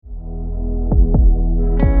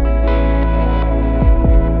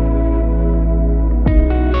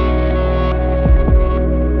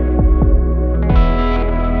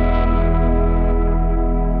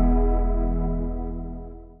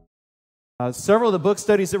Several of the book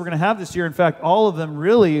studies that we're going to have this year, in fact, all of them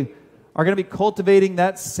really are going to be cultivating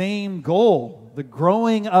that same goal, the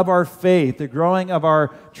growing of our faith, the growing of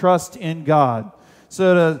our trust in God.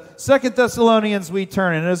 So to 2 Thessalonians we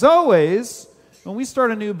turn. And as always, when we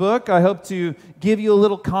start a new book, I hope to give you a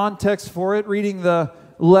little context for it. Reading the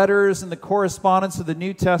letters and the correspondence of the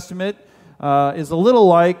New Testament is a little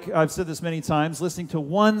like, I've said this many times, listening to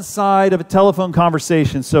one side of a telephone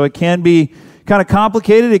conversation. So it can be kind of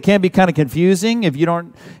complicated. It can be kind of confusing if you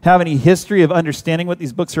don't have any history of understanding what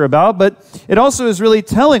these books are about. But it also is really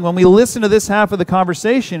telling. When we listen to this half of the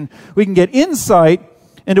conversation, we can get insight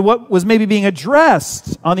into what was maybe being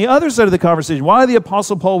addressed on the other side of the conversation, why the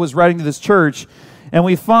Apostle Paul was writing to this church. And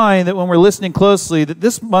we find that when we're listening closely, that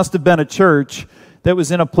this must have been a church that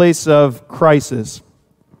was in a place of crisis.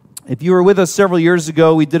 If you were with us several years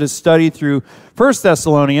ago, we did a study through 1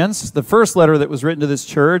 Thessalonians, the first letter that was written to this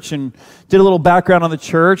church, and did a little background on the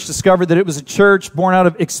church, discovered that it was a church born out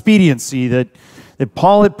of expediency, that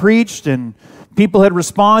Paul had preached and people had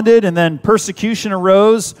responded, and then persecution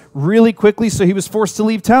arose really quickly, so he was forced to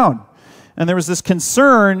leave town. And there was this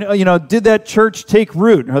concern, did that church take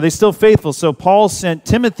root? Are they still faithful? So Paul sent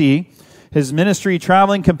Timothy, his ministry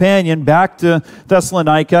traveling companion, back to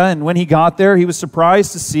Thessalonica, and when he got there, he was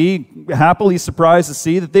happily surprised to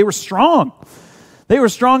see that they were strong. They were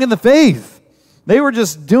strong in the faith. They were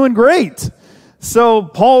just doing great. So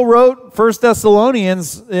Paul wrote 1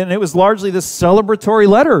 Thessalonians, and it was largely this celebratory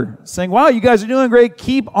letter, saying, wow, you guys are doing great,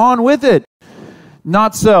 keep on with it.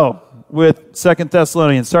 Not so with 2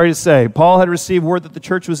 Thessalonians. Sorry to say, Paul had received word that the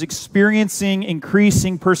church was experiencing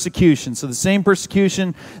increasing persecution. So the same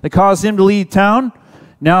persecution that caused him to leave town,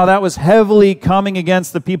 now that was heavily coming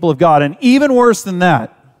against the people of God. And even worse than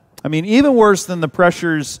that, even worse than the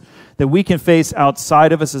pressures that we can face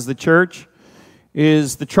outside of us as the church,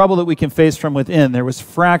 is the trouble that we can face from within. There was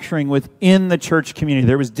fracturing within the church community.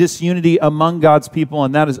 There was disunity among God's people,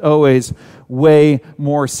 and that is always way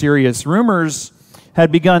more serious. Rumors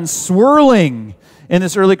had begun swirling in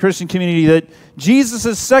this early Christian community that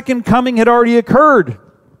Jesus' second coming had already occurred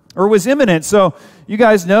or was imminent. So you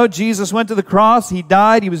guys know Jesus went to the cross, he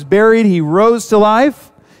died, he was buried, he rose to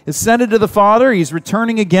life, ascended to the Father, he's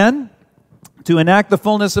returning again to enact the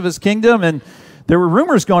fullness of his kingdom, and there were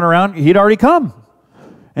rumors going around he'd already come.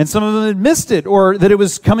 And some of them had missed it, or that it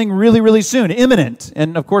was coming really, really soon, imminent.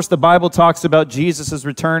 And of course, the Bible talks about Jesus'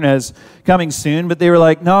 return as coming soon, but they were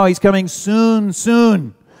like, no, he's coming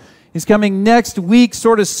soon. He's coming next week,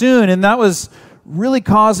 sort of soon. And that was really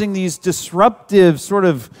causing these disruptive sort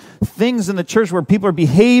of things in the church where people are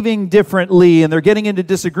behaving differently, and they're getting into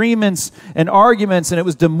disagreements and arguments, and it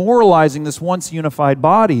was demoralizing this once unified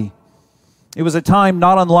body. It was a time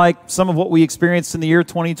not unlike some of what we experienced in the year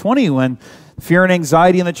 2020, when fear and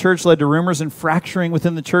anxiety in the church led to rumors and fracturing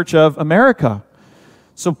within the Church of America.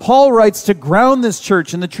 So Paul writes to ground this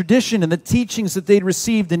church in the tradition and the teachings that they'd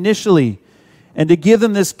received initially, and to give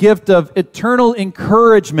them this gift of eternal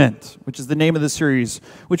encouragement, which is the name of the series,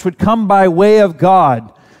 which would come by way of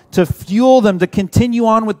God, to fuel them to continue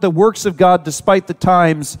on with the works of God despite the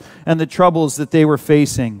times and the troubles that they were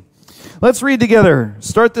facing. Let's read together.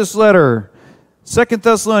 Start this letter. 2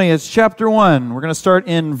 Thessalonians chapter 1. We're going to start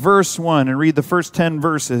in verse 1 and read the first 10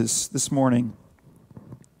 verses this morning.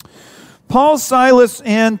 Paul, Silas,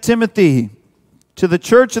 and Timothy, to the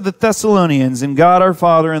church of the Thessalonians, in God our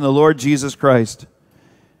Father and the Lord Jesus Christ.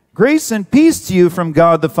 Grace and peace to you from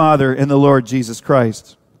God the Father and the Lord Jesus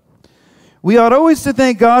Christ. We ought always to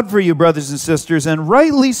thank God for you, brothers and sisters, and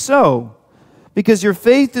rightly so, because your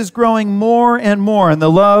faith is growing more and more, and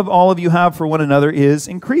the love all of you have for one another is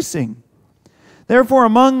increasing. Therefore,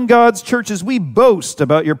 among God's churches, we boast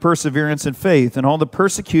about your perseverance and faith and all the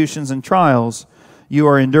persecutions and trials you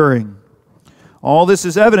are enduring. All this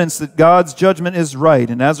is evidence that God's judgment is right,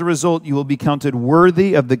 and as a result, you will be counted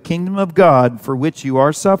worthy of the kingdom of God for which you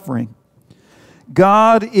are suffering.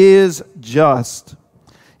 God is just.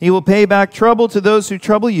 He will pay back trouble to those who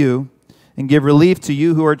trouble you and give relief to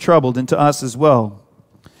you who are troubled, and to us as well.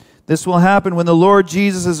 This will happen when the Lord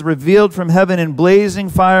Jesus is revealed from heaven in blazing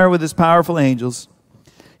fire with his powerful angels.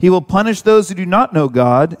 He will punish those who do not know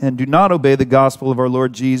God and do not obey the gospel of our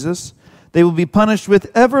Lord Jesus. They will be punished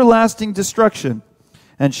with everlasting destruction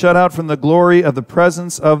and shut out from the glory of the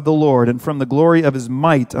presence of the Lord and from the glory of his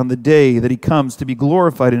might on the day that he comes to be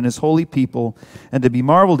glorified in his holy people and to be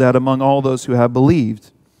marveled at among all those who have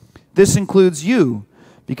believed. This includes you,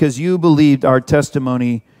 because you believed our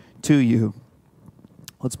testimony to you.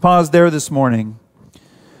 Let's pause there this morning.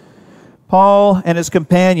 Paul and his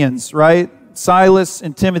companions, right? Silas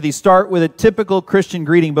and Timothy start with a typical Christian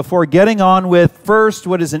greeting before getting on with first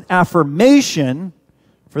what is an affirmation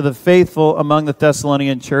for the faithful among the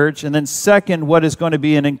Thessalonian church. And then second, what is going to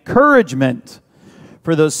be an encouragement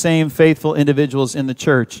for those same faithful individuals in the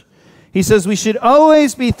church. He says we should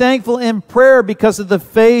always be thankful in prayer because of the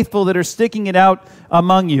faithful that are sticking it out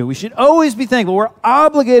among you. We should always be thankful. We're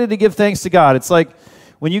obligated to give thanks to God. It's like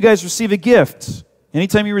when you guys receive a gift.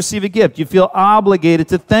 Anytime you receive a gift, you feel obligated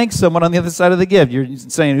to thank someone on the other side of the gift. You're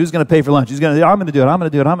saying, who's going to pay for lunch? I'm going to do it, I'm going to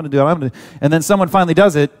do it, I'm going to do it, I'm going to do it. And then someone finally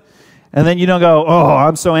does it, and then you don't go, oh,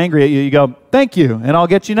 I'm so angry at you. You go, thank you, and I'll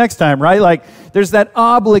get you next time, right? Like, there's that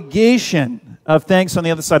obligation of thanks on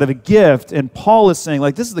the other side of a gift, and Paul is saying,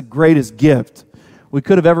 like, this is the greatest gift we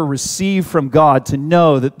could have ever received from God, to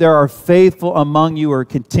know that there are faithful among you who are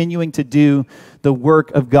continuing to do the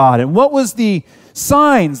work of God. And what was the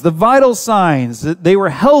signs, the vital signs, that they were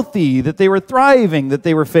healthy, that they were thriving, that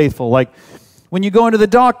they were faithful? Like when you go into the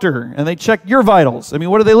doctor and they check your vitals. I mean,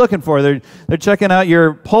 what are they looking for? They're checking out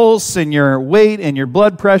your pulse and your weight and your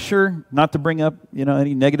blood pressure. Not to bring up,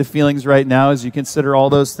 any negative feelings right now as you consider all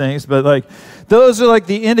those things, but like those are like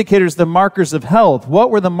the indicators, the markers of health. What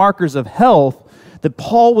were the markers of health that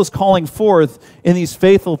Paul was calling forth in these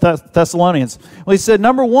faithful Thessalonians? Well, he said,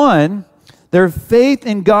 number one, their faith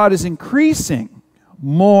in God is increasing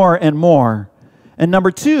more and more. And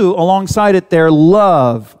number two, alongside it, their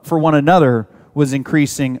love for one another was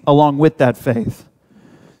increasing along with that faith.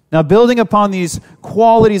 Now, building upon these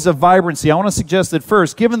qualities of vibrancy, I want to suggest that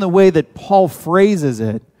first, given the way that Paul phrases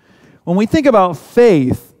it, when we think about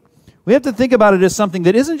faith, we have to think about it as something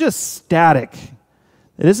that isn't just static.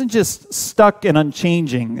 It isn't just stuck and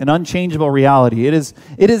unchanging, an unchangeable reality. It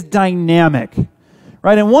is dynamic,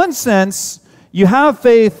 right? In one sense, you have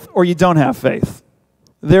faith or you don't have faith.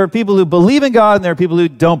 There are people who believe in God and there are people who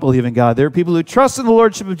don't believe in God. There are people who trust in the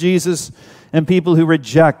lordship of Jesus and people who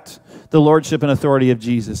reject the lordship and authority of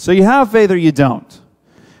Jesus. So you have faith or you don't.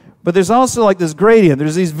 But there's also like this gradient.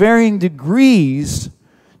 There's these varying degrees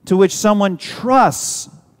to which someone trusts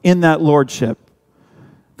in that lordship.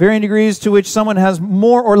 Varying degrees to which someone has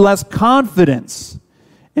more or less confidence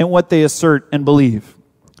in what they assert and believe.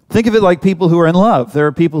 Think of it like people who are in love. There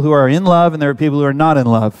are people who are in love and there are people who are not in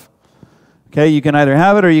love. Okay, you can either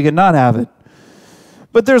have it or you can not have it.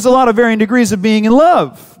 But there's a lot of varying degrees of being in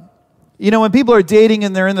love. When people are dating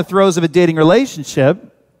and they're in the throes of a dating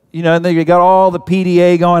relationship, and they got all the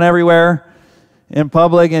PDA going everywhere in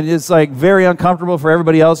public, and it's like very uncomfortable for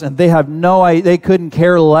everybody else, and they have no idea, they couldn't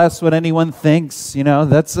care less what anyone thinks.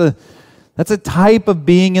 That's a type of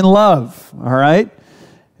being in love, all right?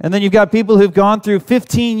 And then you've got people who've gone through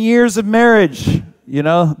 15 years of marriage.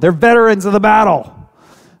 They're veterans of the battle.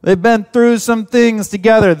 They've been through some things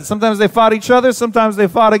together. Sometimes they fought each other. Sometimes they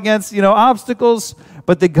fought against, obstacles.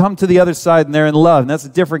 But they come to the other side and they're in love. And that's a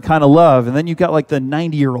different kind of love. And then you've got like the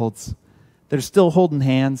 90-year-olds that are still holding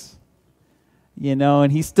hands.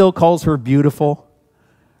 And he still calls her beautiful.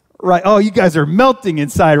 Right? Oh, you guys are melting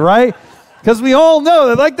inside, right? Because we all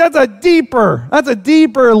know that that's a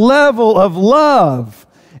deeper level of love.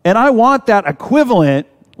 And I want that equivalent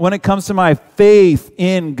when it comes to my faith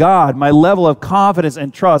in God, my level of confidence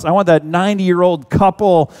and trust. I want that 90-year-old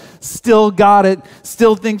couple, still got it,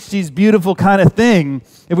 still thinks she's beautiful kind of thing,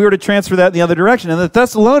 if we were to transfer that in the other direction. And the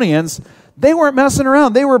Thessalonians, they weren't messing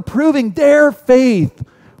around. They were proving their faith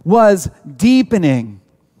was deepening.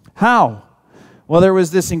 How? Well, there was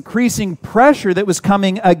this increasing pressure that was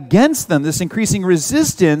coming against them, this increasing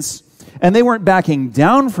resistance, and they weren't backing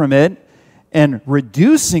down from it and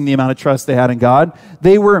reducing the amount of trust they had in God.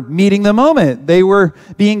 They were meeting the moment. They were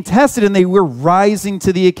being tested and they were rising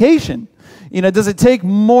to the occasion. Does it take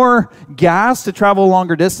more gas to travel a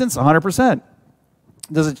longer distance? 100%.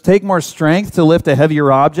 Does it take more strength to lift a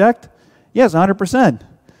heavier object? Yes, 100%.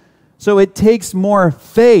 So it takes more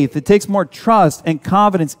faith, it takes more trust and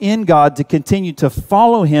confidence in God to continue to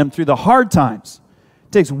follow Him through the hard times.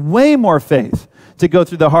 It takes way more faith to go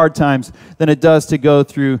through the hard times than it does to go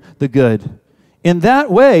through the good. In that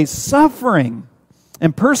way, suffering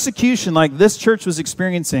and persecution like this church was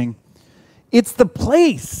experiencing, it's the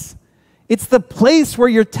place. It's the place where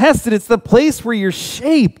you're tested. It's the place where you're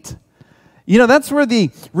shaped. That's where the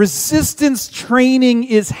resistance training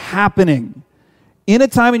is happening. In a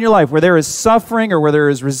time in your life where there is suffering or where there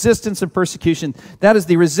is resistance and persecution, that is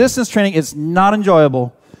the resistance training. It's not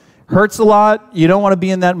enjoyable. Hurts a lot. You don't want to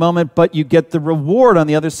be in that moment, but you get the reward on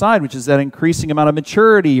the other side, which is that increasing amount of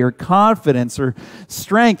maturity or confidence or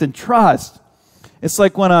strength and trust. It's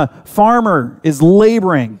like when a farmer is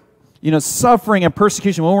laboring, suffering and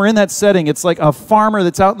persecution. When we're in that setting, it's like a farmer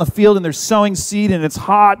that's out in the field and they're sowing seed and it's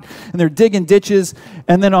hot and they're digging ditches.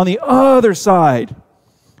 And then on the other side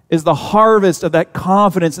is the harvest of that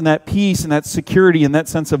confidence and that peace and that security and that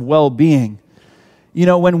sense of well-being.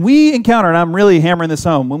 When we encounter, and I'm really hammering this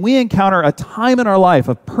home, when we encounter a time in our life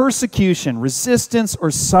of persecution, resistance,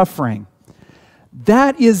 or suffering,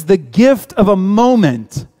 that is the gift of a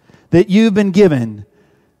moment that you've been given,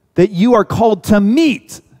 that you are called to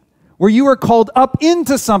meet, where you are called up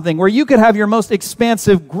into something, where you could have your most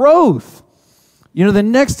expansive growth. The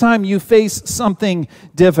next time you face something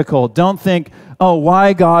difficult, don't think, oh,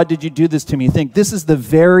 why, God, did you do this to me? Think, this is the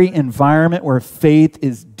very environment where faith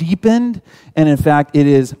is deepened, and in fact, it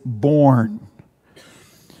is born.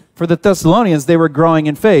 For the Thessalonians, they were growing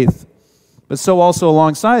in faith, but so also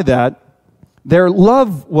alongside that, their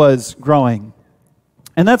love was growing.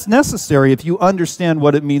 And that's necessary if you understand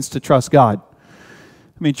what it means to trust God.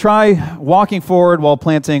 Try walking forward while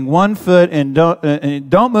planting one foot and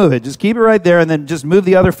don't move it. Just keep it right there and then just move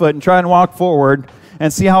the other foot and try and walk forward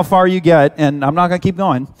and see how far you get. And I'm not going to keep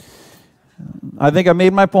going. I think I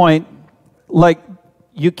made my point.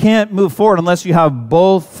 You can't move forward unless you have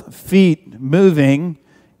both feet moving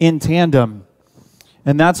in tandem.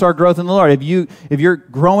 And that's our growth in the Lord. If you're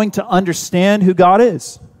growing to understand who God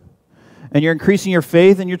is, and you're increasing your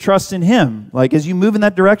faith and your trust in Him, as you move in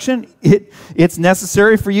that direction, it's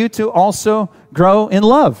necessary for you to also grow in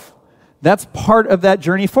love. That's part of that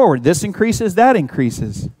journey forward. This increases, that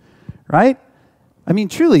increases, right?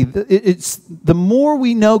 Truly, it's the more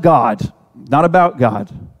we know God, not about God,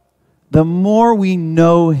 the more we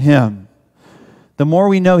know Him, the more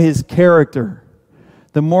we know His character,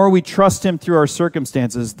 the more we trust Him through our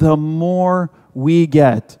circumstances, the more we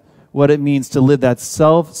get what it means to live that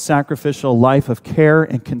self-sacrificial life of care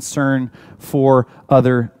and concern for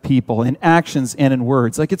other people in actions and in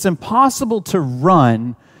words. It's impossible to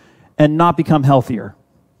run and not become healthier.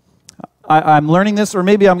 I'm learning this, or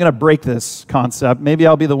maybe I'm going to break this concept. Maybe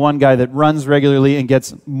I'll be the one guy that runs regularly and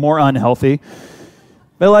gets more unhealthy.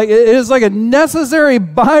 But it is a necessary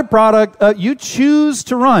byproduct. You choose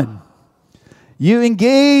to run. You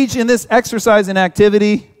engage in this exercise and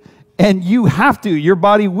activity, and you have to. Your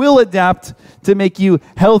body will adapt to make you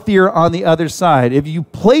healthier on the other side. If you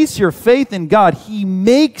place your faith in God, He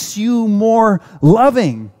makes you more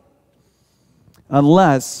loving.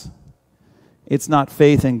 Unless it's not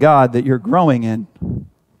faith in God that you're growing in.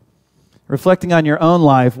 Reflecting on your own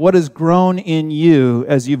life, what has grown in you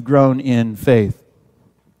as you've grown in faith?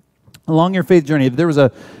 Along your faith journey, if there was a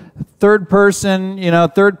third person,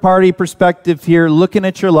 third party perspective here, looking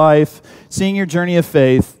at your life, seeing your journey of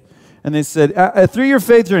faith, and they said, through your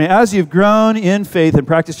faith journey, as you've grown in faith and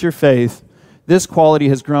practiced your faith, this quality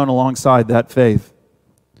has grown alongside that faith.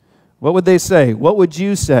 What would they say? What would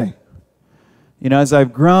you say? As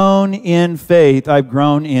I've grown in faith, I've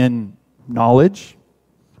grown in knowledge.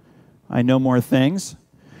 I know more things.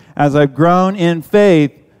 As I've grown in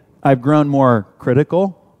faith, I've grown more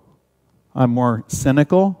critical. I'm more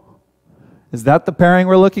cynical. Is that the pairing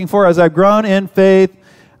we're looking for? As I've grown in faith,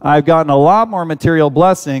 I've gotten a lot more material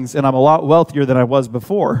blessings, and I'm a lot wealthier than I was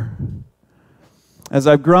before. As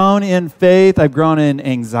I've grown in faith, I've grown in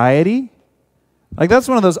anxiety. That's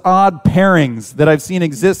one of those odd pairings that I've seen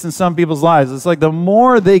exist in some people's lives. It's the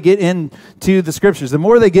more they get into the Scriptures, the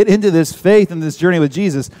more they get into this faith and this journey with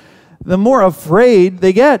Jesus, the more afraid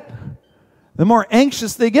they get, the more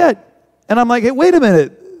anxious they get. And I'm hey, wait a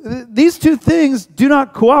minute. These two things do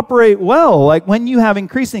not cooperate well. When you have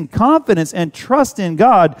increasing confidence and trust in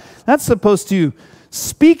God, that's supposed to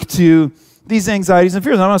speak to these anxieties and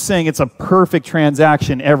fears. I'm not saying it's a perfect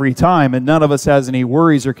transaction every time, and none of us has any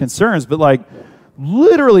worries or concerns, but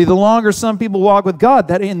literally, the longer some people walk with God,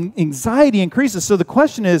 that anxiety increases. So the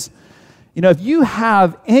question is, if you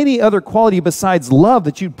have any other quality besides love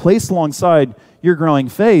that you'd place alongside your growing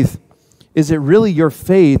faith, is it really your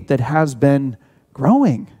faith that has been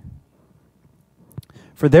growing?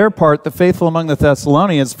 For their part, the faithful among the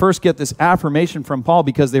Thessalonians first get this affirmation from Paul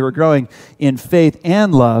because they were growing in faith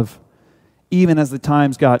and love, even as the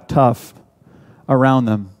times got tough around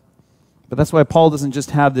them. But that's why Paul doesn't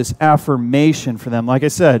just have this affirmation for them. Like I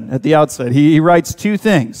said at the outset, he writes two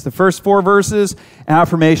things. The first 4 verses,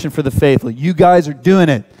 affirmation for the faithful. You guys are doing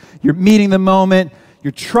it. You're meeting the moment.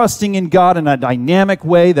 You're trusting in God in a dynamic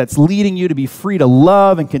way that's leading you to be free to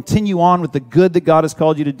love and continue on with the good that God has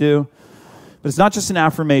called you to do. But it's not just an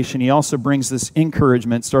affirmation. He also brings this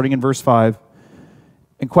encouragement, starting in verse 5.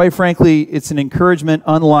 And quite frankly, it's an encouragement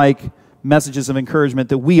unlike messages of encouragement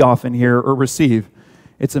that we often hear or receive.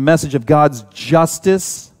 It's a message of God's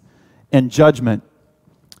justice and judgment.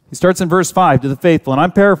 He starts in verse 5 to the faithful, and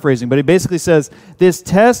I'm paraphrasing, but he basically says, this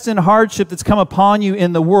test and hardship that's come upon you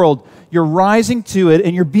in the world, you're rising to it,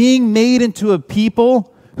 and you're being made into a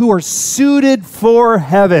people who are suited for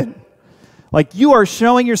heaven. You are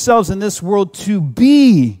showing yourselves in this world to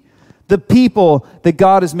be the people that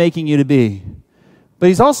God is making you to be. But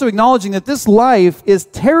he's also acknowledging that this life is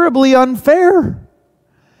terribly unfair.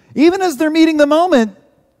 Even as they're meeting the moment,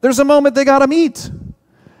 there's a moment they got to meet.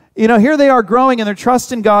 Here they are growing in their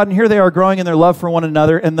trust in God, and here they are growing in their love for one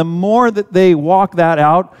another. And the more that they walk that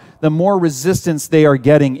out, the more resistance they are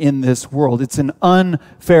getting in this world. It's an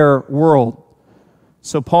unfair world.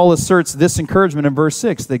 So Paul asserts this encouragement in verse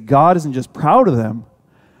 6, that God isn't just proud of them,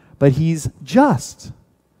 but he's just.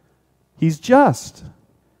 He's just.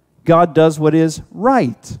 God does what is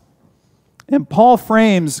right. And Paul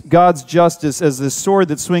frames God's justice as this sword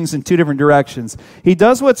that swings in two different directions. He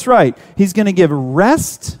does what's right. He's going to give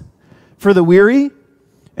rest for the weary,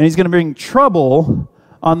 and he's going to bring trouble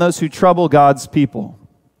on those who trouble God's people.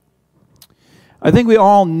 I think we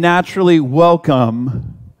all naturally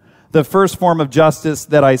welcome the first form of justice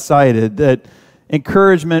that I cited, that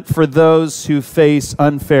encouragement for those who face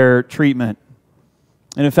unfair treatment.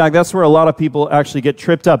 And in fact, that's where a lot of people actually get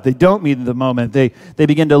tripped up. They don't meet in the moment. They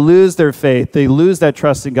begin to lose their faith. They lose that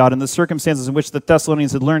trust in God in the circumstances in which the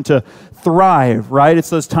Thessalonians had learned to thrive, right? It's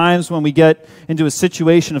those times when we get into a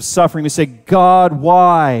situation of suffering. We say, God,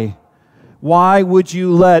 why? Why would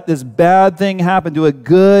you let this bad thing happen to a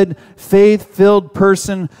good, faith-filled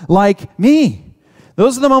person like me?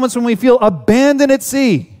 Those are the moments when we feel abandoned at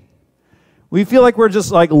sea. We feel like we're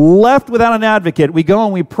just left without an advocate. We go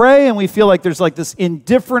and we pray and we feel like there's this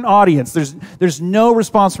indifferent audience. There's no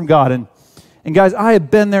response from God. And guys, I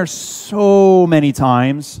have been there so many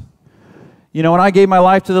times. When I gave my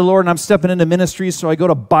life to the Lord and I'm stepping into ministry, so I go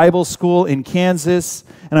to Bible school in Kansas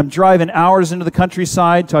and I'm driving hours into the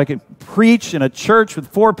countryside so I can preach in a church with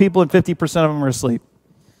 4 people and 50% of them are asleep.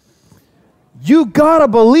 You gotta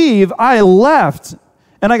believe I left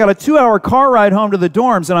and I got a 2-hour car ride home to the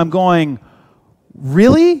dorms and I'm going,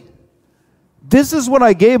 really? This is what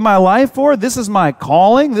I gave my life for? This is my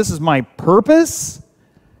calling? This is my purpose?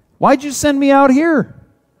 Why'd you send me out here?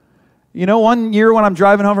 One year when I'm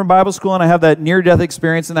driving home from Bible school and I have that near-death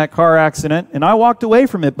experience in that car accident, and I walked away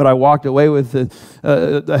from it, but I walked away with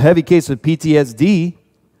a heavy case of PTSD.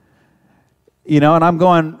 And I'm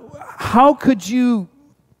going, how could you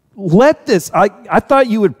let this? I thought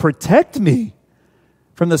you would protect me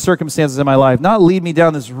from the circumstances in my life, not lead me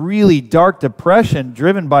down this really dark depression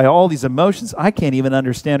driven by all these emotions I can't even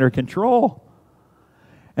understand or control.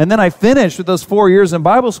 And then I finished with those 4 years in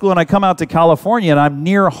Bible school and I come out to California and I'm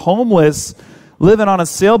near homeless, living on a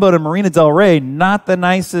sailboat in Marina del Rey. Not the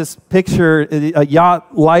nicest picture, a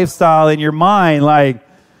yacht lifestyle in your mind.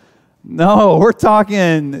 No, we're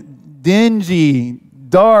talking dingy,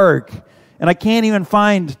 dark, and I can't even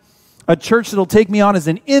find a church that'll take me on as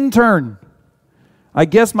an intern. I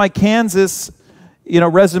guess my Kansas,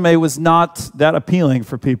 resume was not that appealing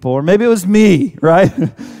for people. Or maybe it was me, right,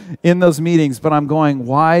 in those meetings. But I'm going,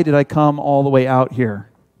 why did I come all the way out here?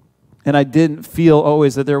 And I didn't feel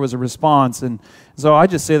always that there was a response. And so I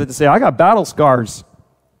just say that to say, I got battle scars.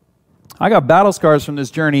 I got battle scars from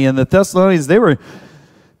this journey. And the Thessalonians, they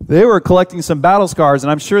were collecting some battle scars.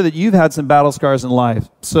 And I'm sure that you've had some battle scars in life.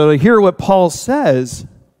 So to hear what Paul says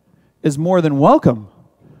is more than welcome,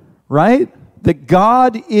 right? That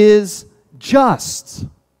God is just.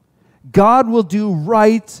 God will do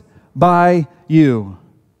right by you.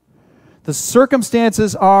 The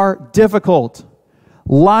circumstances are difficult.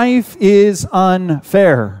 Life is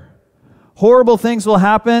unfair. Horrible things will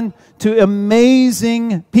happen to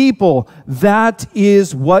amazing people. That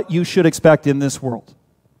is what you should expect in this world.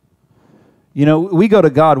 We go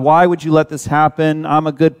to God, why would you let this happen?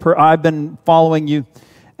 I've been following you.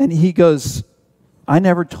 And he goes, I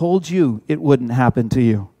never told you it wouldn't happen to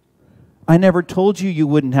you. I never told you you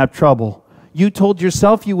wouldn't have trouble. You told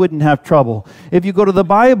yourself you wouldn't have trouble. If you go to the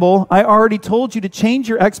Bible, I already told you to change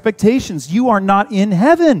your expectations. You are not in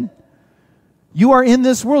heaven. You are in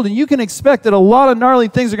this world, and you can expect that a lot of gnarly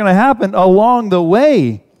things are going to happen along the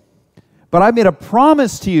way. But I made a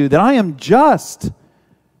promise to you that I am just,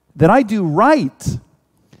 that I do right,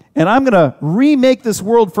 and I'm going to remake this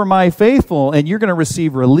world for my faithful, and you're going to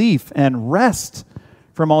receive relief and rest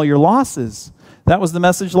from all your losses. That was the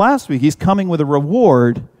message last week. He's coming with a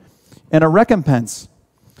reward and a recompense.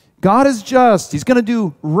 God is just. He's going to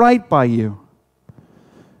do right by you.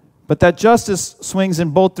 But that justice swings in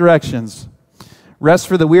both directions. Rest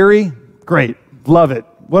for the weary, great. Love it.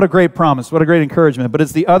 What a great promise. What a great encouragement. But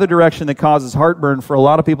it's the other direction that causes heartburn for a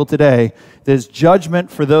lot of people today. There's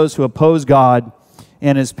judgment for those who oppose God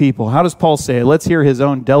and his people. How does Paul say it? Let's hear his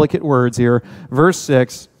own delicate words here. Verse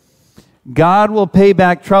 6. God will pay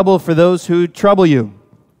back trouble for those who trouble you.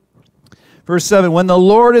 Verse 7, when the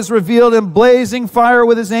Lord is revealed in blazing fire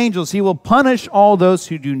with his angels, he will punish all those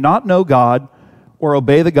who do not know God or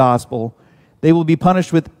obey the gospel, they will be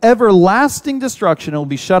punished with everlasting destruction and will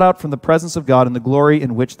be shut out from the presence of God and the glory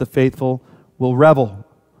in which the faithful will revel.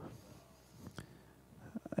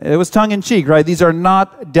 It was tongue-in-cheek, right? These are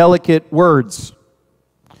not delicate words.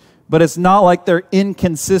 But it's not like they're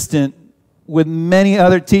inconsistent with many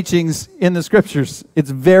other teachings in the Scriptures. It's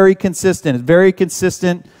very consistent. It's very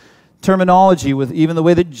consistent terminology with even the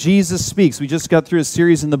way that Jesus speaks. We just got through a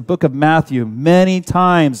series in the book of Matthew. Many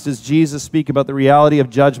times does Jesus speak about the reality of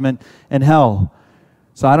judgment and hell.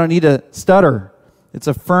 So I don't need to stutter. It's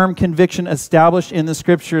a firm conviction established in the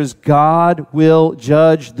Scriptures. God will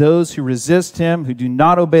judge those who resist Him, who do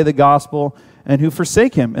not obey the gospel, and who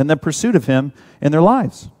forsake Him in the pursuit of Him in their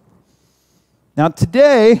lives. Now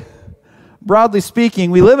today, broadly speaking,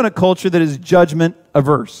 we live in a culture that is judgment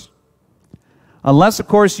averse. Unless, of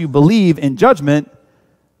course, you believe in judgment,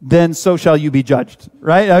 then so shall you be judged,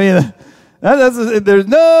 right? I mean, there's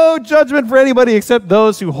no judgment for anybody except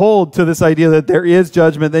those who hold to this idea that there is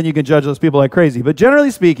judgment. Then you can judge those people like crazy. But generally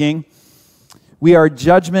speaking, we are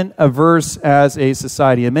judgment averse as a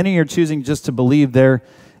society. And many are choosing just to believe there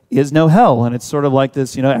is no hell. And it's sort of like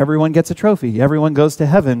this, everyone gets a trophy. Everyone goes to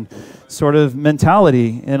heaven sort of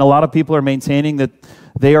mentality. And a lot of people are maintaining that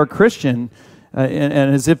they are Christian and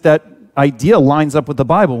as if that idea lines up with the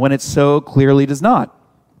Bible when it so clearly does not.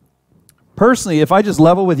 Personally, if I just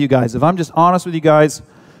level with you guys, if I'm just honest with you guys,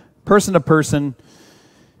 person to person,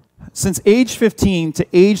 since age 15 to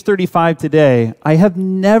age 35 today, I have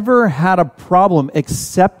never had a problem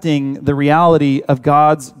accepting the reality of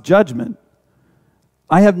God's judgment.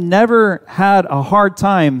 I have never had a hard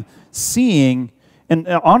time seeing, and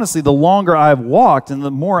honestly, the longer I've walked and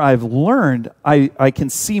the more I've learned, I can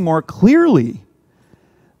see more clearly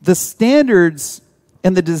the standards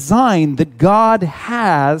and the design that God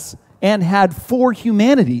has and had for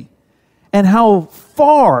humanity, and how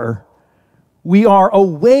far we are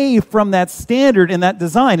away from that standard and that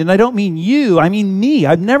design. And I don't mean you, I mean me.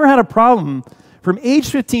 I've never had a problem from age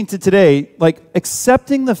 15 to today, like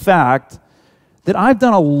accepting the fact that I've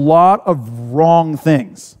done a lot of wrong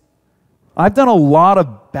things. I've done a lot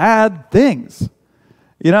of bad things.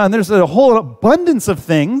 And there's a whole abundance of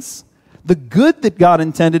things, the good that God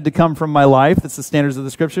intended to come from my life, that's the standards of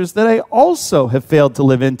the Scriptures, that I also have failed to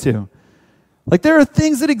live into. Like there are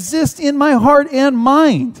things that exist in my heart and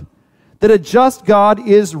mind that a just God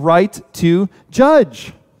is right to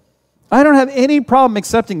judge. I don't have any problem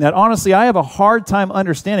accepting that. Honestly, I have a hard time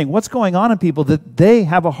understanding what's going on in people that they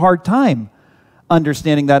have a hard time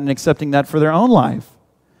understanding that and accepting that for their own life.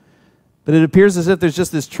 But it appears as if there's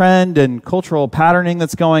just this trend and cultural patterning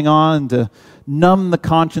that's going on to numb the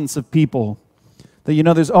conscience of people.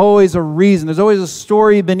 That, there's always a reason. There's always a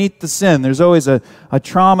story beneath the sin. There's always a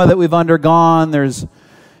trauma that we've undergone. There's,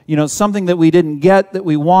 something that we didn't get, that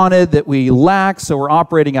we wanted, that we lack, so we're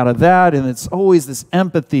operating out of that. And it's always this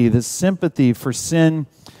empathy, this sympathy for sin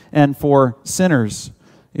and for sinners.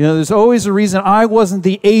 There's always a reason I wasn't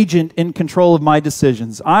the agent in control of my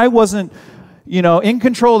decisions. I wasn't in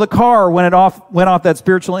control of the car when it went off that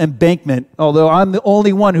spiritual embankment, although I'm the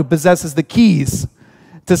only one who possesses the keys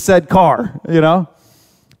to said car,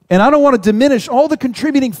 And I don't want to diminish all the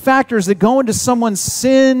contributing factors that go into someone's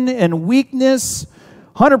sin and weakness.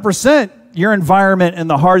 100% your environment and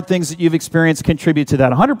the hard things that you've experienced contribute to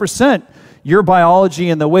that. 100% your biology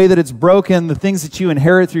and the way that it's broken, the things that you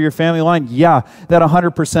inherit through your family line, that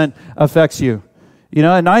 100% affects you.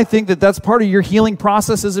 And I think that that's part of your healing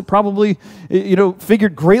process, as it probably,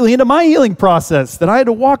 figured greatly into my healing process, that I had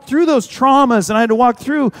to walk through those traumas and I had to walk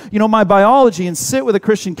through, my biology and sit with a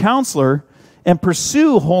Christian counselor and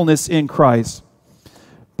pursue wholeness in Christ.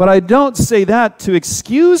 But I don't say that to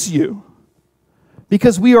excuse you,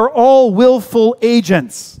 because we are all willful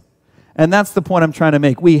agents. And that's the point I'm trying to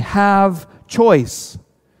make. We have choice.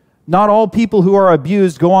 Not all people who are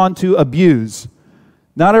abused go on to abuse.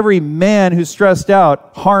 Not every man who's stressed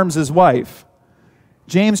out harms his wife.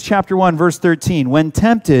 James chapter 1, verse 13. When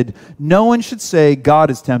tempted, no one should say, God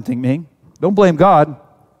is tempting me. Don't blame God,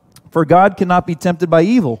 for God cannot be tempted by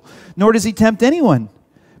evil, nor does He tempt anyone.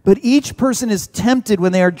 But each person is tempted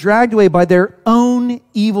when they are dragged away by their own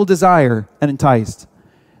evil desire and enticed.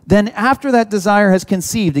 Then after that desire has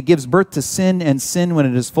conceived, it gives birth to sin, and sin, when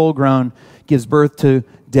it is full grown, gives birth to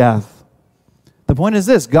death. The point is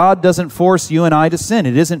this: God doesn't force you and I to sin.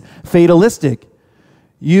 It isn't fatalistic.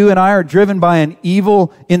 You and I are driven by an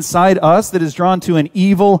evil inside us that is drawn to an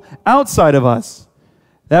evil outside of us.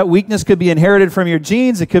 That weakness could be inherited from your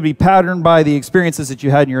genes. It could be patterned by the experiences that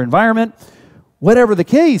you had in your environment. Whatever the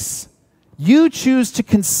case, you choose to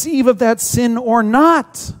conceive of that sin or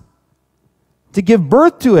not, to give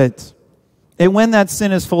birth to it. And when that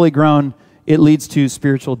sin is fully grown, it leads to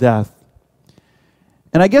spiritual death.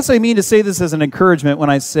 And I guess I mean to say this as an encouragement when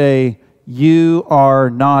I say, you are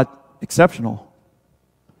not exceptional.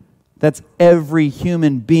 That's every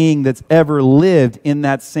human being that's ever lived in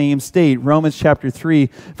that same state. Romans chapter 3,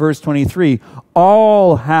 verse 23.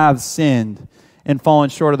 All have sinned and fallen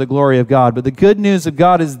short of the glory of God. But the good news of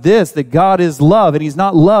God is this, that God is love. And he's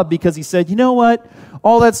not love because he said, you know what?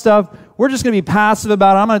 All that stuff, we're just going to be passive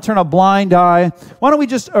about it. I'm going to turn a blind eye. Why don't we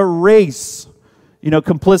just erase,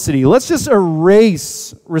 complicity? Let's just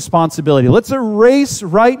erase responsibility. Let's erase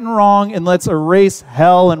right and wrong, and let's erase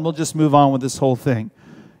hell, and we'll just move on with this whole thing.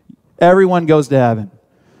 Everyone goes to heaven.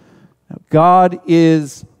 God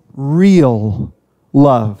is real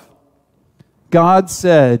love. God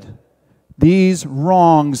said these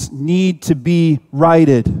wrongs need to be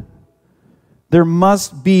righted. There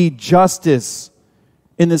must be justice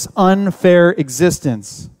in this unfair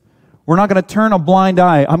existence. We're not going to turn a blind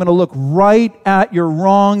eye. I'm going to look right at your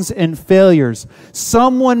wrongs and failures.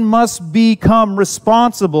 Someone must become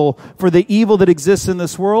responsible for the evil that exists in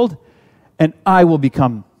this world, and I will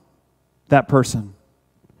become that person.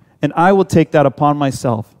 And I will take that upon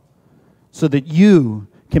myself so that you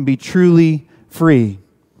can be truly free.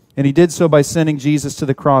 And he did so by sending Jesus to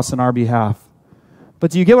the cross on our behalf.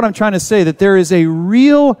 But do you get what I'm trying to say? That there is a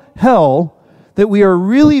real hell that we are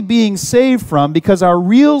really being saved from because our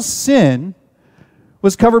real sin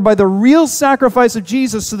was covered by the real sacrifice of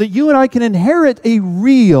Jesus so that you and I can inherit a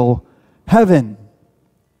real heaven.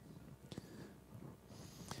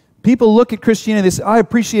 People look at Christianity, they say, I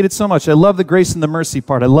appreciate it so much. I love the grace and the mercy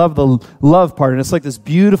part. I love the love part. And it's like this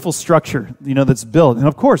beautiful structure, that's built. And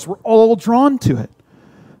of course, we're all drawn to it.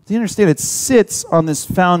 Do you understand? It sits on this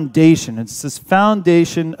foundation. It's this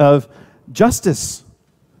foundation of justice,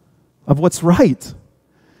 of what's right.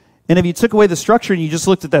 And if you took away the structure and you just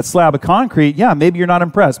looked at that slab of concrete, yeah, maybe you're not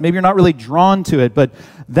impressed. Maybe you're not really drawn to it. But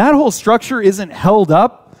that whole structure isn't held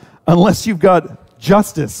up unless you've got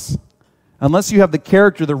justice. Unless you have the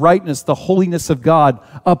character, the rightness, the holiness of God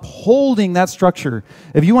upholding that structure.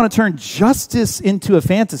 If you want to turn justice into a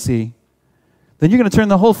fantasy, then you're going to turn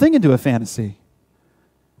the whole thing into a fantasy.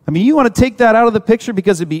 I mean, you want to take that out of the picture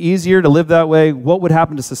because it'd be easier to live that way. What would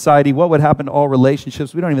happen to society? What would happen to all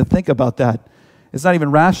relationships? We don't even think about that. It's not even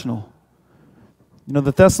rational. The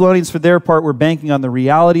Thessalonians, for their part, were banking on the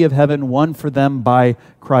reality of heaven won for them by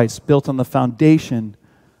Christ, built on the foundation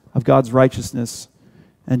of God's righteousness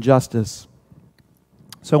and justice.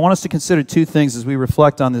 So I want us to consider two things as we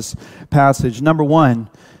reflect on this passage. Number one,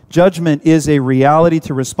 judgment is a reality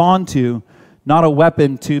to respond to, not a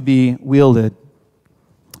weapon to be wielded.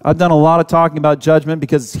 I've done a lot of talking about judgment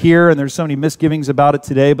because it's here and there's so many misgivings about it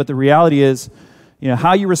today, but the reality is,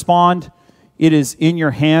 how you respond, it is in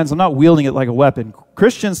your hands. I'm not wielding it like a weapon.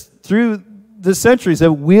 Christians through the centuries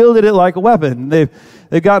have wielded it like a weapon. They've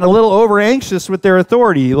gotten a little over anxious with their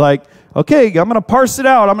authority, like, okay, I'm going to parse it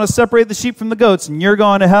out. I'm going to separate the sheep from the goats, and you're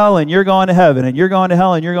going to hell, and you're going to heaven, and you're going to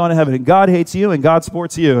hell, and you're going to heaven. And God hates you, and God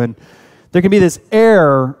supports you. And there can be this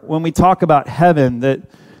error when we talk about heaven that,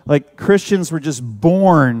 like, Christians were just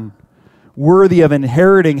born worthy of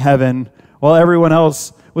inheriting heaven while everyone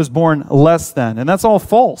else was born less than. And that's all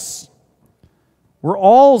false. We're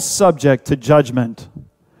all subject to judgment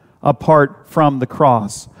apart from the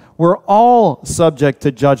cross. We're all subject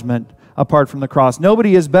to judgment apart from the cross.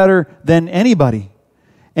 Nobody is better than anybody.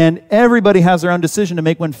 And everybody has their own decision to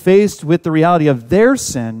make when faced with the reality of their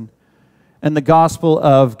sin and the gospel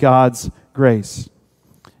of God's grace.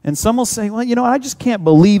 And some will say, well, I just can't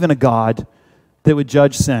believe in a God that would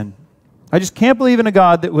judge sin. I just can't believe in a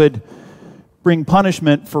God that would bring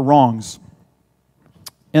punishment for wrongs.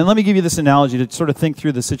 And let me give you this analogy to sort of think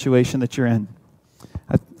through the situation that you're in.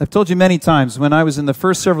 I've told you many times, when I was in the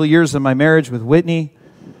first several years of my marriage with Whitney,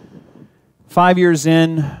 5 years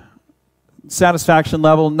in, satisfaction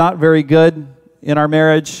level not very good in our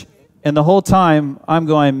marriage. And the whole time I'm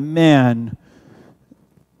going, man,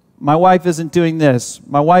 my wife isn't doing this.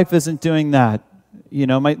 My wife isn't doing that.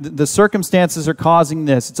 The circumstances are causing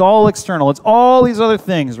this. It's all external. It's all these other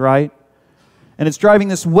things, right? And it's driving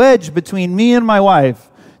this wedge between me and my wife.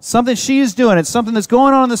 Something she's doing. It's something that's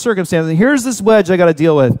going on in the circumstances. And here's this wedge I got to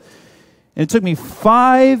deal with. And it took me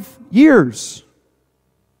 5 years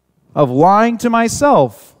of lying to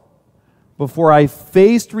myself before I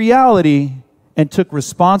faced reality and took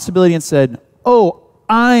responsibility and said, oh,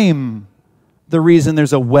 I'm the reason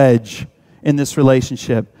there's a wedge in this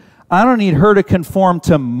relationship. I don't need her to conform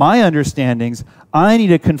to my understandings. I need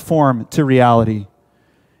to conform to reality.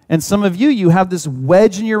 And some of you have this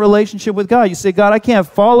wedge in your relationship with God. You say, God, I can't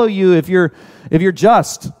follow you if you're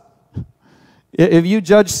just. If you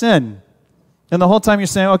judge sin. And the whole time you're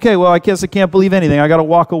saying, okay, well, I guess I can't believe anything. I got to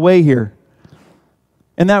walk away here.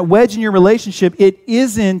 And that wedge in your relationship, it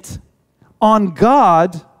isn't on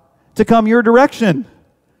God to come your direction.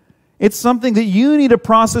 It's something that you need to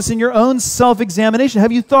process in your own self-examination.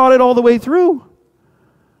 Have you thought it all the way through?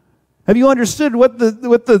 Have you understood what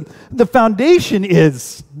the foundation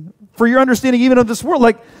is for your understanding even of this world?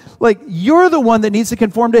 Like you're the one that needs to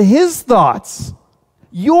conform to his thoughts.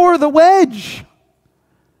 You're the wedge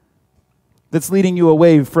that's leading you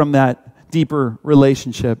away from that deeper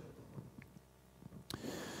relationship.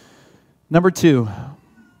 Number 2,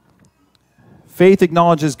 faith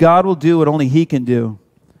acknowledges God will do what only he can do,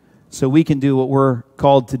 so we can do what we're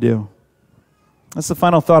called to do. That's the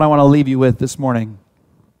final thought I want to leave you with this morning.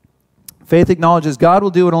 Faith acknowledges God will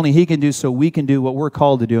do what only he can do, so we can do what we're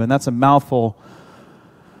called to do. And that's a mouthful.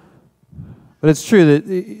 But it's true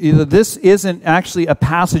that this isn't actually a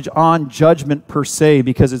passage on judgment per se,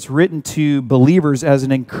 because it's written to believers as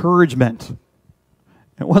an encouragement.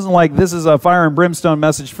 It wasn't like this is a fire and brimstone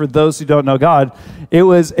message for those who don't know God. It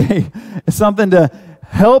was something to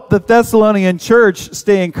help the Thessalonian church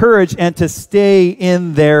stay encouraged and to stay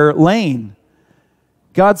in their lane.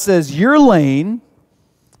 God says, your lane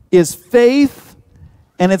is faith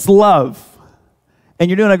and it's love.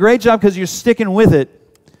 And you're doing a great job because you're sticking with it.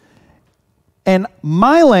 And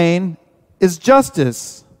my lane is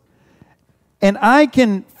justice. And I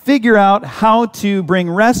can figure out how to bring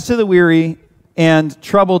rest to the weary and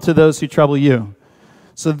trouble to those who trouble you.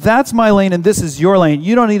 So that's my lane, and this is your lane.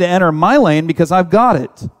 You don't need to enter my lane because I've got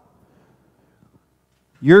it.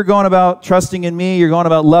 You're going about trusting in me. You're going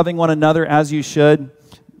about loving one another as you should.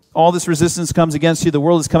 All this resistance comes against you. The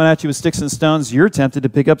world is coming at you with sticks and stones. You're tempted to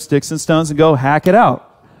pick up sticks and stones and go hack it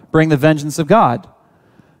out. Bring the vengeance of God.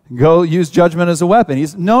 Go use judgment as a weapon.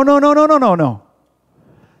 He's, no.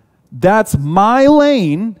 That's my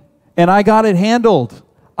lane, and I got it handled.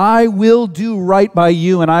 I will do right by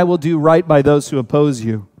you, and I will do right by those who oppose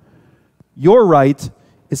you. Your right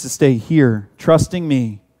is to stay here, trusting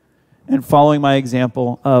me and following my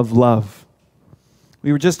example of love.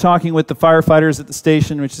 We were just talking with the firefighters at the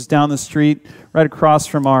station, which is down the street, right across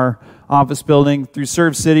from our office building, through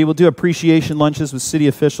Serve City. We'll do appreciation lunches with city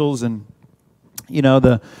officials and,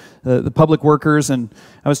 the public workers. And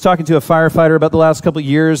I was talking to a firefighter about the last couple of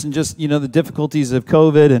years and just, the difficulties of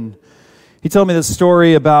COVID. And he told me this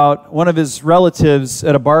story about one of his relatives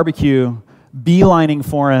at a barbecue beelining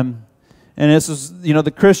for him. And this was,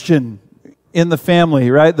 the Christian in the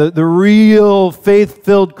family, right? The real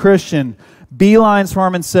faith-filled Christian beelines for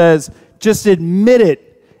him and says, just admit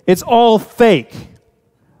it. It's all fake.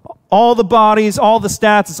 All the bodies, all the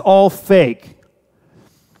stats, it's all fake.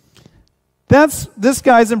 That's this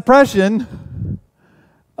guy's impression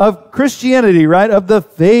of Christianity, right? Of the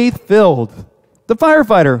faith-filled. The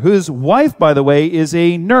firefighter, whose wife, by the way, is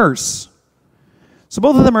a nurse. So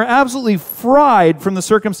both of them are absolutely fried from the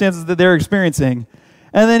circumstances that they're experiencing.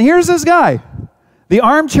 And then here's this guy, the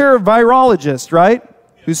armchair virologist, right?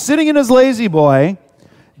 Who's sitting in his lazy boy,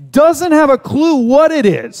 doesn't have a clue what it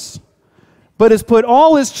is, but has put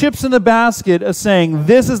all his chips in the basket of saying,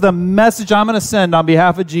 this is the message I'm going to send on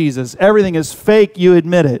behalf of Jesus. Everything is fake, you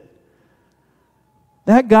admit it.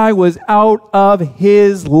 That guy was out of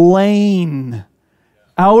his lane.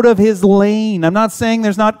 Out of his lane. I'm not saying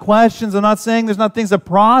there's not questions. I'm not saying there's not things to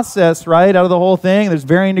process, right, out of the whole thing. There's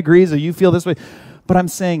varying degrees of you feel this way. But I'm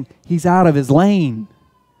saying he's out of his lane.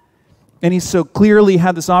 And he so clearly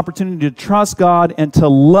had this opportunity to trust God and to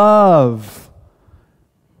love.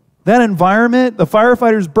 That environment, the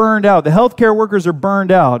firefighters burned out. The healthcare workers are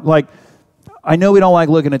burned out. Like, I know we don't like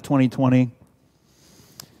looking at 2020,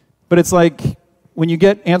 but it's like when you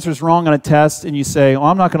get answers wrong on a test and you say,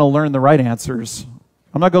 I'm not going to learn the right answers.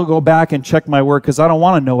 I'm not going to go back and check my work because I don't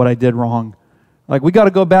want to know what I did wrong. Like, we got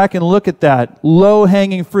to go back and look at that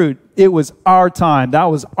low-hanging fruit. It was our time. That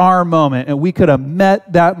was our moment, and we could have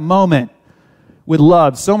met that moment with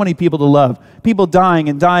love. So many people to love. People dying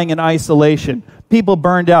and dying in isolation. People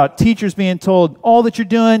burned out. Teachers being told, all that you're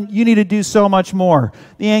doing, you need to do so much more.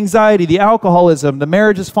 The anxiety, the alcoholism, the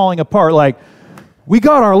marriages falling apart. Like, we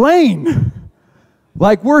got our lane.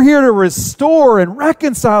 Like, we're here to restore and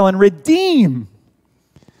reconcile and redeem.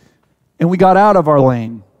 And we got out of our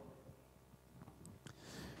lane.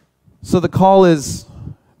 So the call is,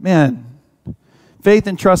 man, faith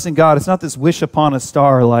and trust in God. It's not this wish upon a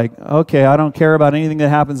star like, okay, I don't care about anything that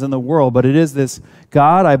happens in the world, but it is this,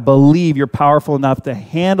 God, I believe you're powerful enough to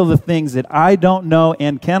handle the things that I don't know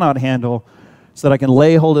and cannot handle so that I can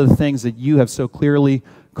lay hold of the things that you have so clearly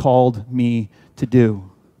called me to do.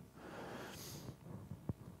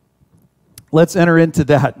 Let's enter into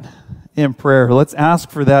that in prayer. Let's ask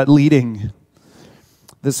for that leading.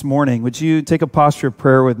 this morning, would you take a posture of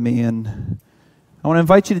prayer with me? And I want to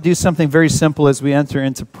invite you to do something very simple as we enter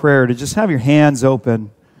into prayer, to just have your hands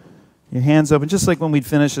open. Your hands open, just like when we'd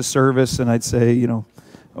finish a service and I'd say,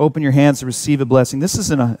 open your hands to receive a blessing. This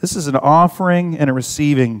is an offering and a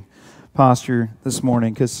receiving posture this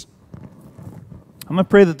morning, because I'm going to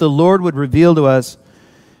pray that the Lord would reveal to us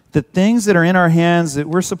the things that are in our hands that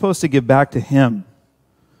we're supposed to give back to Him.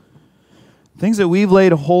 Things that we've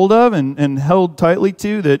laid hold of and held tightly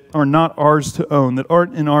to that are not ours to own, that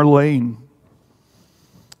aren't in our lane.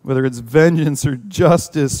 Whether it's vengeance or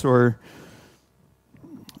justice or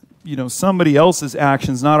somebody else's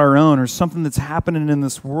actions, not our own, or something that's happening in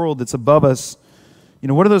this world that's above us.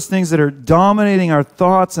 What are those things that are dominating our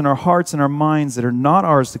thoughts and our hearts and our minds that are not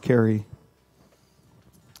ours to carry?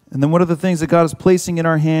 And then what are the things that God is placing in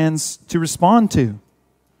our hands to respond to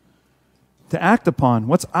act upon?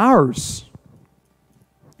 What's ours?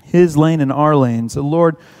 His lane and our lane. So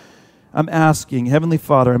Lord, I'm asking, Heavenly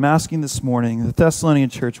Father, I'm asking this morning, the Thessalonian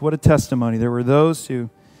church, what a testimony. There were those who,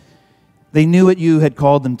 they knew what you had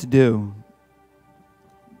called them to do.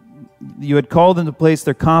 You had called them to place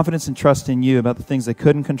their confidence and trust in you about the things they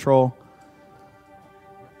couldn't control,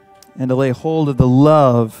 and to lay hold of the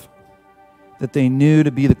love that they knew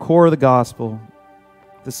to be the core of the gospel,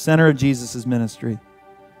 the center of Jesus' ministry,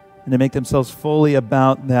 and to make themselves fully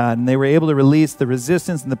about that. And they were able to release the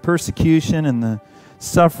resistance and the persecution and the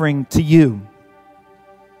suffering to you,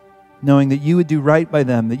 knowing that you would do right by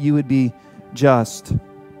them, that you would be just.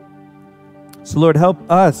 So Lord,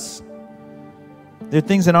 help us. There are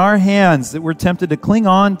things in our hands that we're tempted to cling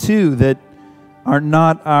on to that are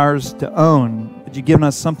not ours to own, but you've given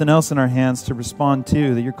us something else in our hands to respond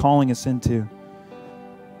to, that you're calling us into.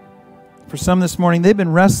 For some this morning, they've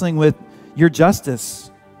been wrestling with your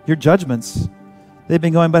justice, your judgments. They've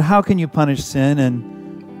been going, but how can you punish sin?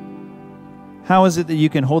 And how is it that you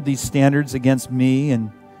can hold these standards against me?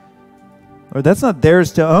 Or that's not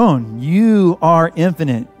theirs to own. You are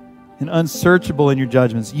infinite and unsearchable in your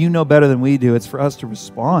judgments. You know better than we do. It's for us to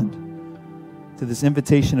respond to this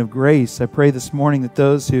invitation of grace. I pray this morning that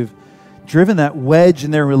those who've driven that wedge in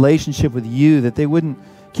their relationship with you, that they wouldn't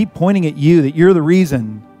keep pointing at you, that you're the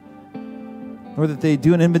reason, or that they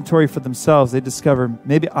do an inventory for themselves. They discover,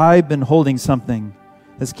 maybe I've been holding something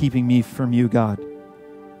that's keeping me from you, God.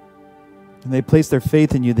 And they place their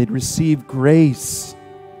faith in you. They'd receive grace,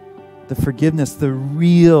 the forgiveness, the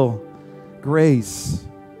real grace.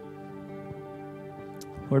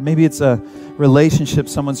 Or maybe it's a relationship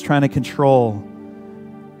someone's trying to control,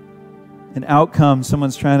 an outcome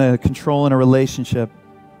someone's trying to control in a relationship,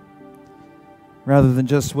 rather than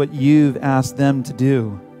just what you've asked them to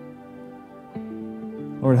do.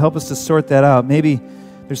 Lord, help us to sort that out. Maybe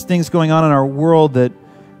there's things going on in our world that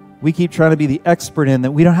we keep trying to be the expert in,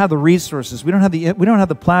 that we don't have the resources, we don't have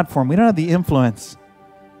the platform, we don't have the influence.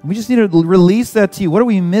 We just need to release that to you. What are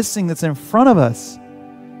we missing that's in front of us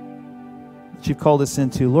that you've called us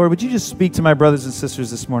into? Lord, would you just speak to my brothers and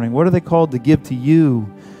sisters this morning? What are they called to give to you?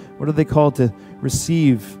 What are they called to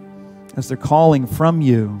receive as they're calling from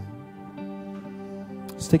you?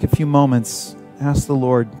 Let's take a few moments. Ask the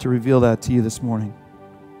Lord to reveal that to you this morning.